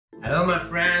Hello my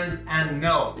friends, and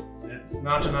no, it's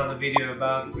not another video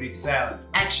about Greek salad.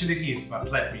 Actually it is,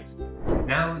 but let me explain.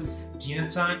 Now it's dinner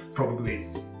time, probably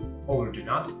it's already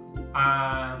not.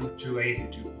 I'm too lazy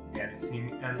to cook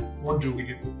anything, and what do we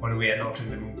do when we are not in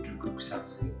the mood to cook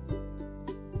something?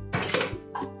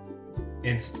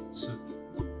 Instant soup.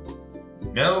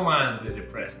 No wonder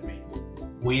depressed me.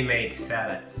 We make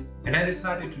salads, and I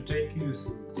decided to take you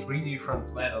through 3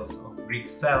 different levels of Greek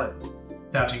salad,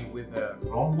 starting with the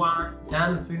raw one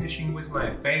and finishing with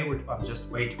my favorite, but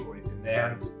just wait for it, in the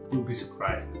end you'll be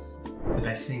surprised. It's the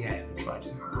best thing I ever tried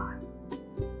in my life.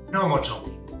 No more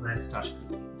talking, let's start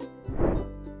cooking.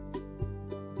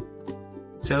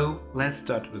 So let's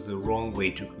start with the wrong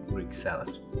way to cook Greek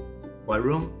salad. Why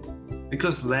wrong?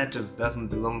 Because lettuce doesn't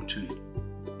belong to it.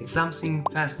 It's something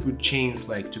fast food chains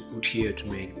like to put here to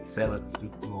make the salad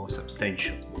look more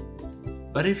substantial.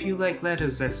 But if you like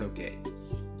lettuce, that's okay.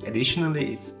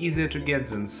 Additionally, it's easier to get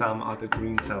than some other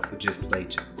greens I'll suggest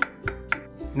later.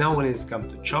 Now when it's come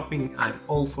to chopping, I'm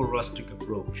all for rustic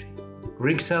approach.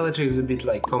 Greek salad is a bit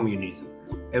like communism.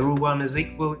 Everyone is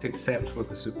equal except for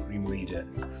the supreme leader.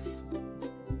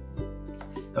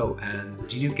 Oh, and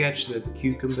did you catch the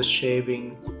cucumber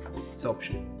shaving? It's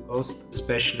optional, of course,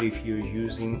 especially if you're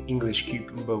using English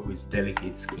cucumber with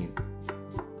delicate skin.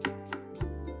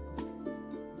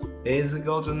 There's a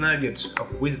golden nugget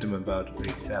of wisdom about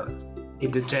Greek salad.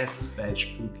 It detests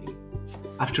batch cooking.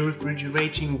 After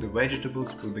refrigerating, the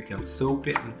vegetables will become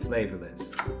soapy and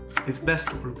flavorless. It's best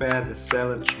to prepare the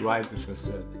salad right before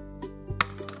serving.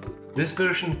 This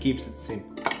version keeps it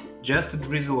simple. Just a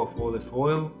drizzle of olive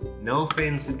oil, no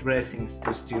fancy dressings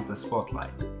to steal the spotlight.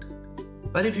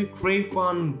 But if you crave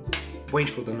one,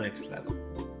 wait for the next level.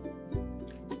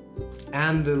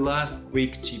 And the last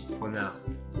quick tip for now.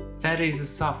 Feta is a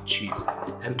soft cheese,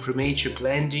 and premature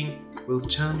blending will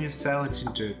turn your salad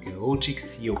into a chaotic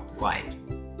sea of white.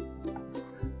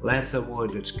 Let's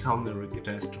avoid that culinary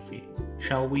catastrophe,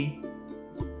 shall we?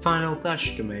 Final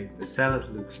touch to make the salad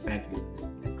look fabulous: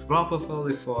 a drop of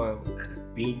olive oil and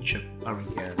a pinch of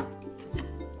oregano.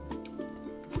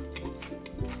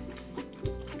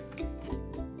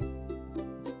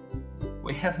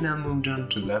 We have now moved on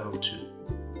to level 2.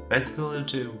 Let's call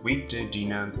it a weekday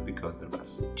dinner because there are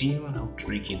still no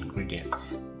tricky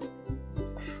ingredients.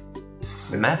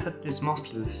 The method is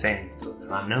mostly the same, so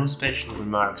there are no special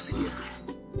remarks here.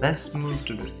 Let's move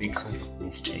to the fixing of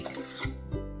mistakes.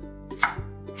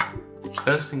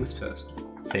 First things first,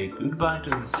 say goodbye to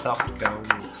the soft cow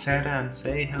milk feta and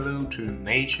say hello to a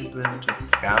major blend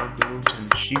of cow goat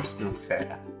and sheep's milk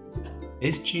feta.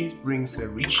 This cheese brings a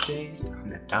rich taste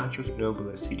and a touch of noble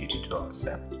acidity to our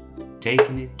salad,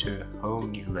 taking it to a whole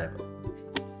new level.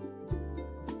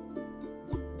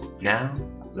 Now,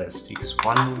 let's fix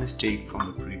one more mistake from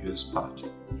the previous part.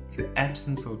 It's the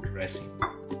absence of dressing.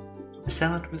 A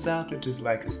salad without it is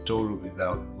like a story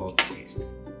without plot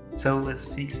twist. So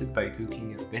let's fix it by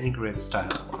cooking a vinaigrette style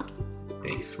one.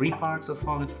 Take 3 parts of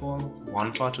olive oil,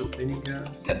 1 part of vinegar,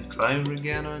 add dry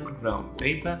oregano and ground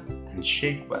paper, and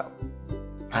shake well.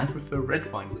 I prefer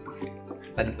red wine vinegar,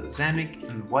 but balsamic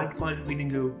and white wine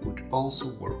vinegar would also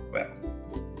work well.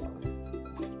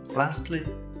 Lastly,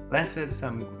 let's add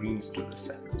some greens to the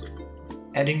salad.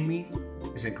 Adding meat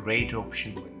is a great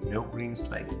option when no greens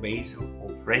like basil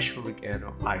or fresh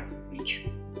oregano are in reach.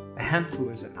 A handful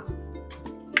is enough.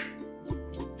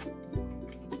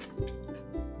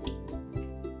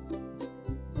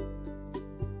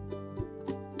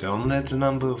 Don't let the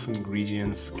number of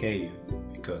ingredients scare you,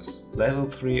 because level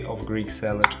 3 of Greek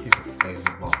salad is a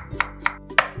Flavour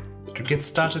Bomb. To get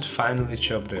started, finally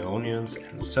chop the onions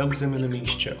and soak them in a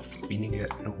mixture of vinegar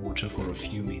and water for a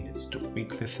few minutes to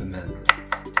quickly ferment them.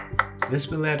 This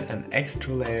will add an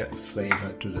extra layer of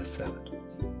flavor to the salad.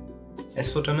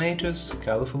 As for tomatoes,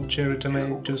 colorful cherry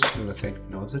tomatoes will affect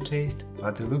not the taste,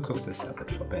 but the look of the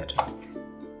salad for better.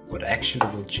 What actually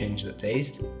will change the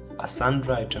taste are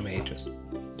sun-dried tomatoes.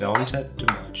 Don't add too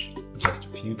much, just a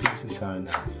few pieces are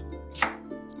enough.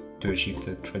 To achieve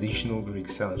the traditional Greek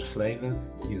salad flavor,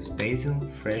 use basil,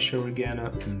 fresh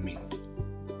oregano and mint.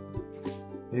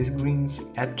 These greens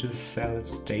add to the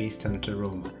salad's taste and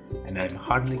aroma, and I'm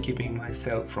hardly keeping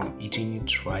myself from eating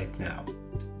it right now.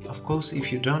 Of course,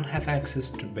 if you don't have access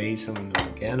to basil and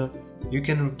oregano, you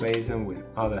can replace them with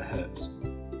other herbs.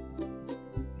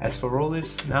 As for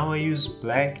olives, now I use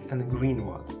black and green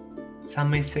ones.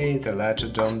 Some may say the latter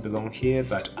don't belong here,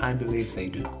 but I believe they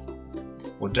do.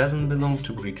 What doesn't belong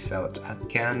to Greek salad are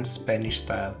canned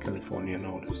Spanish-style Californian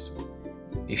olives.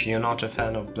 If you're not a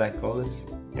fan of black olives,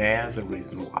 there's a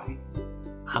reason why.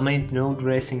 I made no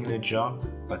dressing in a jar,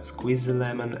 but squeezed the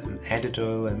lemon and added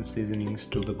oil and seasonings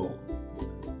to the bowl.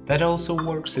 That also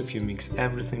works if you mix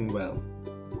everything well.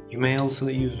 You may also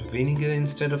use vinegar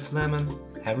instead of lemon,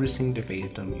 everything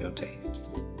based on your taste.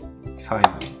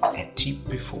 Finally, a tip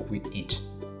before we eat.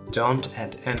 Don't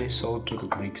add any salt to the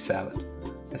Greek salad.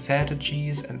 The feta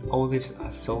cheese and olives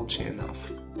are salty enough.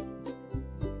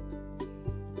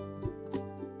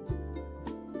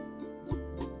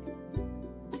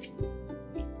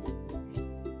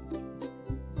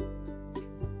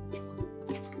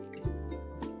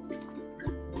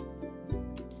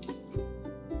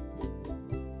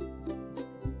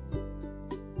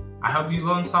 I hope you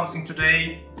learned something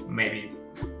today. Maybe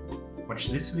watch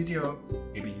this video,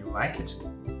 maybe you like it.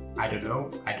 I don't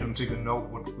know, I don't even know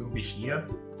what will be here.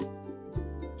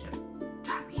 Just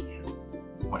tap here,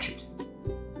 watch it.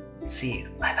 See you,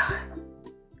 bye bye.